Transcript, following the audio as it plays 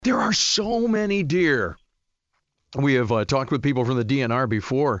There are so many deer. We have talked with people from the DNR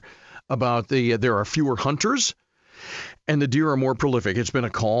before about there are fewer hunters and the deer are more prolific. It's been a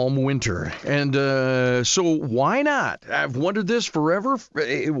calm winter. And so why not? I've wondered this forever.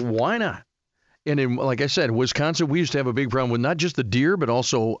 Why not? And like I said, in Wisconsin, we used to have a big problem with not just the deer, but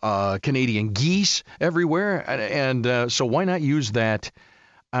also Canadian geese everywhere. And so why not use that?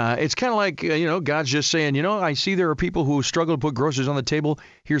 It's kind of like, God's just saying, I see there are people who struggle to put groceries on the table.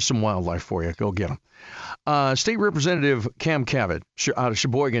 Here's some wildlife for you. Go get them. State Representative Cam Cavitt out of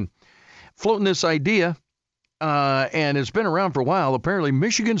Sheboygan floating this idea, and it's been around for a while. Apparently,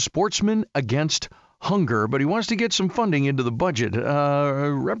 Michigan Sportsmen Against Hunger, but he wants to get some funding into the budget.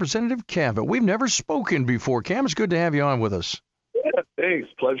 Representative Cavitt, we've never spoken before. Cam, it's good to have you on with us. Yeah, thanks.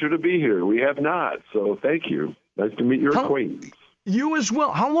 Pleasure to be here. We have not, so thank you. Nice to meet your acquaintance. You as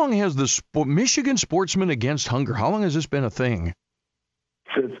well. How long has the Michigan Sportsmen Against Hunger, how long has this been a thing?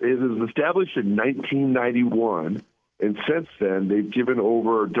 Since it was established in 1991, and since then they've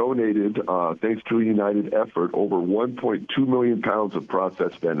donated, thanks to a united effort, over 1.2 million pounds of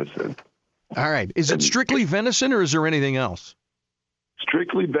processed venison. All right. Is it strictly venison or is there anything else?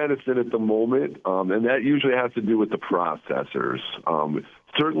 Strictly venison at the moment, and that usually has to do with the processors.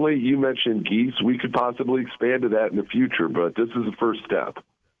 Certainly, you mentioned geese. We could possibly expand to that in the future, but this is the first step.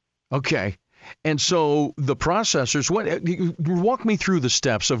 Okay. And so the processors, walk me through the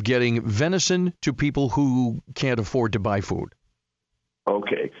steps of getting venison to people who can't afford to buy food.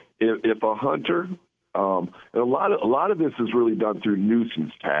 Okay. If a hunter, and a lot of this is really done through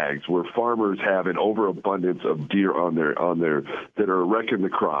nuisance tags, where farmers have an overabundance of deer on their that are wrecking the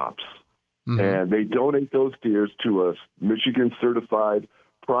crops, and they donate those deer to a Michigan certified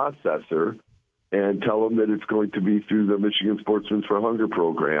processor, and tell them that it's going to be through the Michigan Sportsmen for Hunger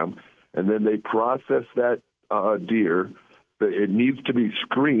program, and then they process that deer. It needs to be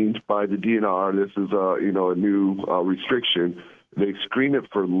screened by the DNR. This is a new restriction. They screen it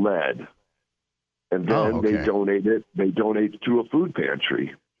for lead. And then they donate it. They donate to a food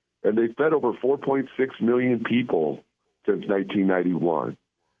pantry, and they fed over 4.6 million people since 1991.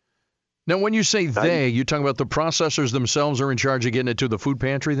 Now, when you say you're talking about the processors themselves are in charge of getting it to the food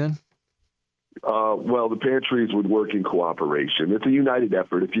pantry, then? Well, the pantries would work in cooperation. It's a united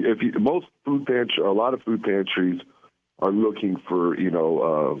effort. A lot of food pantries are looking for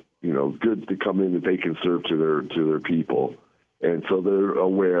goods to come in that they can serve to their people. And so they're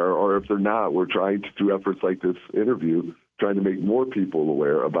aware, or if they're not, we're trying to, through efforts like this interview, trying to make more people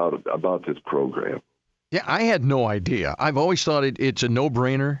aware about this program. Yeah, I had no idea. I've always thought it's a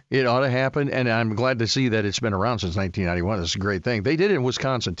no-brainer. It ought to happen, and I'm glad to see that it's been around since 1991. That's a great thing. They did it in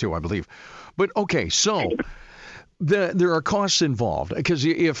Wisconsin, too, I believe. But, okay, so there are costs involved. Because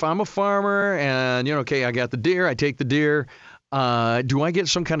if I'm a farmer and, I got the deer, I take the deer, do I get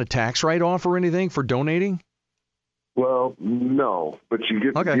some kind of tax write-off or anything for donating? Well, no, but you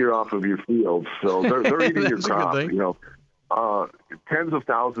get the deer off of your field, so they're eating your crop. Tens of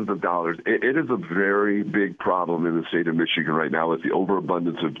thousands of dollars. It is a very big problem in the state of Michigan right now with the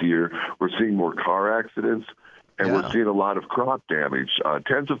overabundance of deer. We're seeing more car accidents, and we're seeing a lot of crop damage.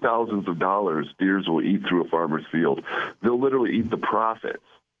 Tens of thousands of dollars deers will eat through a farmer's field. They'll literally eat the profits.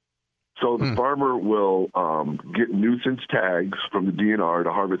 So the farmer will get nuisance tags from the DNR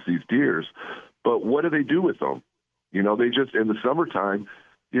to harvest these deers, but what do they do with them? They just, in the summertime,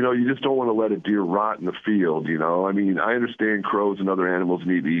 you just don't want to let a deer rot in the field, I mean, I understand crows and other animals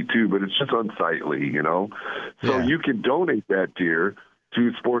need to eat too, but it's just unsightly, So you can donate that deer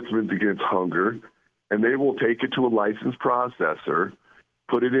to Sportsmen Against Hunger, and they will take it to a licensed processor,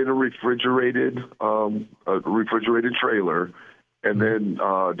 put it in a refrigerated trailer, and then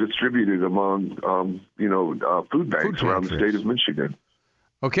distribute it among, food banks around the state of Michigan.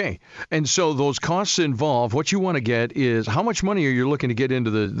 Okay, and so those costs involved, what you want to get is, how much money are you looking to get into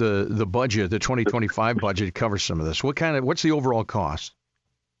the budget, the 2025 budget to cover some of this? What's the overall cost?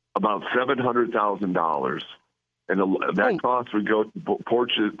 About $700,000. And that cost would go to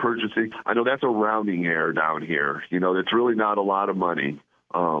purchasing. I know that's a rounding error down here. It's really not a lot of money.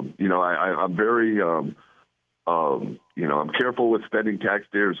 I'm very, I'm careful with spending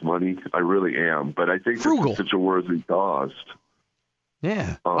taxpayers' money. I really am. But I think it's such a worthy cost.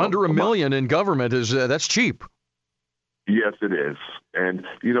 Yeah, under $1 million in government that's cheap. Yes, it is. And,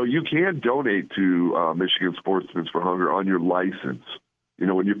 you can donate to Michigan Sportsmen for Hunger on your license.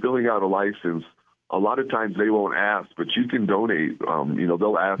 When you're filling out a license, a lot of times they won't ask, but you can donate.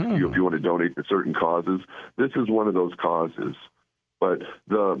 They'll ask you if you want to donate to certain causes. This is one of those causes. But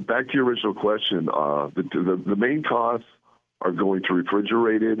back to your original question, the main costs are going to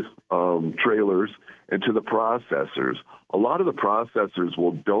refrigerated trailers and to the processors. A lot of the processors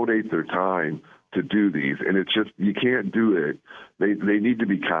will donate their time to do these, and it's just, you can't do it. They need to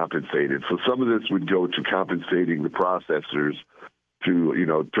be compensated. So some of this would go to compensating the processors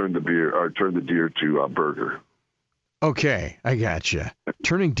to, turn the deer to a burger. Okay, I got you.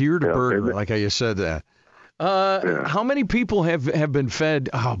 Turning deer to burger, like how you said that. How many people have been fed?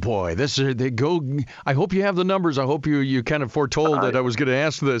 Oh boy, I hope you have the numbers. I hope you kind of foretold that I was going to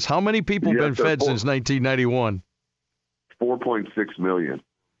ask this. How many people have been fed since 1991? 4.6 million.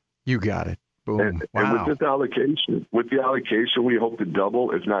 You got it. Boom. And wow. with the allocation, we hope to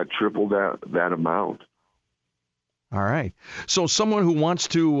double, if not triple that amount. All right. So someone who wants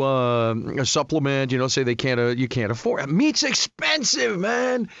to supplement, say you can't afford it. Meat's expensive,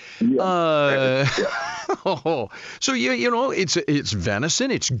 man. Yeah. So it's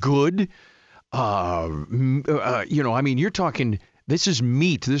venison. It's good. You're talking. This is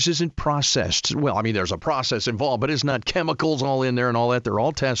meat. This isn't processed. Well, there's a process involved, but it's not chemicals all in there and all that. They're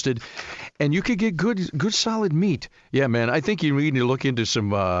all tested, and you could get good solid meat. Yeah, man. I think you need to look into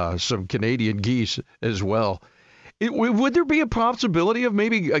some Canadian geese as well. Would there be a possibility of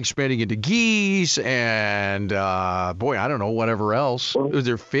maybe expanding into geese and, I don't know, whatever else? Is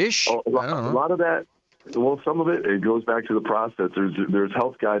there fish? A lot of that, some of it goes back to the processors. There's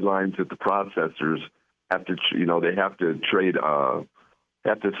health guidelines that the processors have to, they have to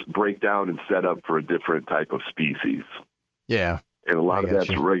break down and set up for a different type of species. Yeah. And a lot of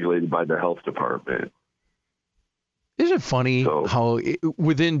that's regulated by the health department. Isn't it funny how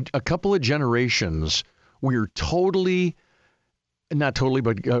within a couple of generations, we're not totally,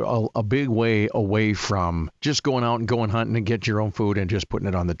 but a big way away from just going out and going hunting and get your own food and just putting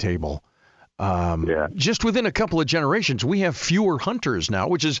it on the table. Just within a couple of generations, we have fewer hunters now,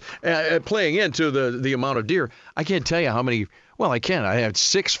 which is playing into the amount of deer. I can't tell you how many. Well, I can. I had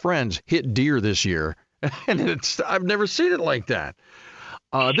 6 friends hit deer this year, and I've never seen it like that.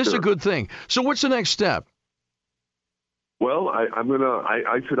 This is a good thing. So what's the next step? Well, I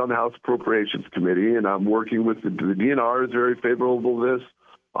sit on the House Appropriations Committee, and I'm working with the DNR is very favorable to this,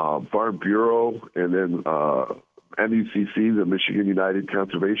 Farm Bureau, and then MUCC, the Michigan United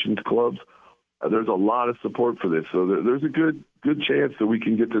Conservation Clubs. There's a lot of support for this, so there's a good chance that we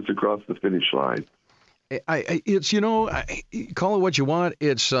can get this across the finish line. It's call it what you want.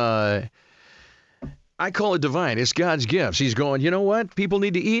 It's I call it divine. It's God's gifts. He's going, you know what? People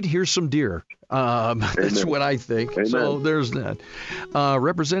need to eat. Here's some deer. That's what I think. Amen. So there's that.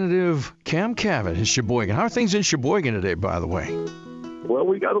 Representative Cam Cavitt in Sheboygan. How are things in Sheboygan today, by the way? Well,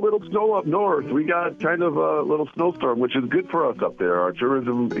 we got a little snow up north. We got kind of a little snowstorm, which is good for us up there. Our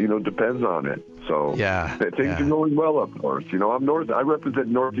tourism, depends on it. So things are going well up north. I'm north. I represent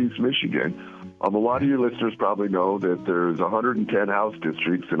Northeast Michigan. A lot of your listeners probably know that there's 110 House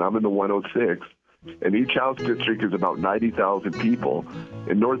districts, and I'm in the 106. And each House district is about 90,000 people.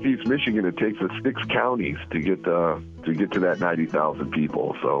 In Northeast Michigan, it takes us 6 counties to get to that 90,000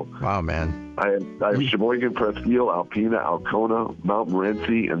 people. So, wow, man! I have Sheboygan, Presqu'île, Alpena, Alcona, Mount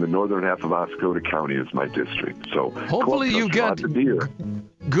Morenci, and the northern half of Oscoda County is my district. So hopefully you've got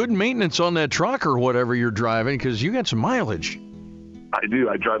good maintenance on that truck or whatever you're driving, because you got some mileage. I do.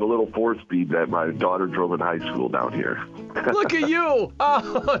 I drive a little 4-speed that my daughter drove in high school down here. Look at you.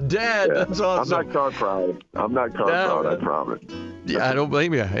 Oh, Dad, that's awesome. I'm not car proud. I promise. Yeah, I don't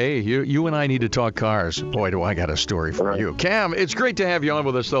blame you. Hey, you and I need to talk cars. Boy, do I got a story for you. Cam, it's great to have you on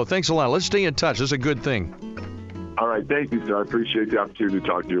with us, though. Thanks a lot. Let's stay in touch. This is a good thing. All right. Thank you, sir. I appreciate the opportunity to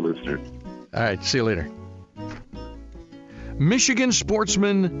talk to your listeners. All right. See you later. Michigan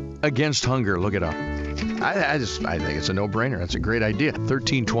Sportsman Against Hunger. Look it up. I think it's a no-brainer. That's a great idea.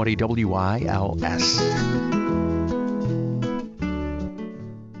 1320 WILS.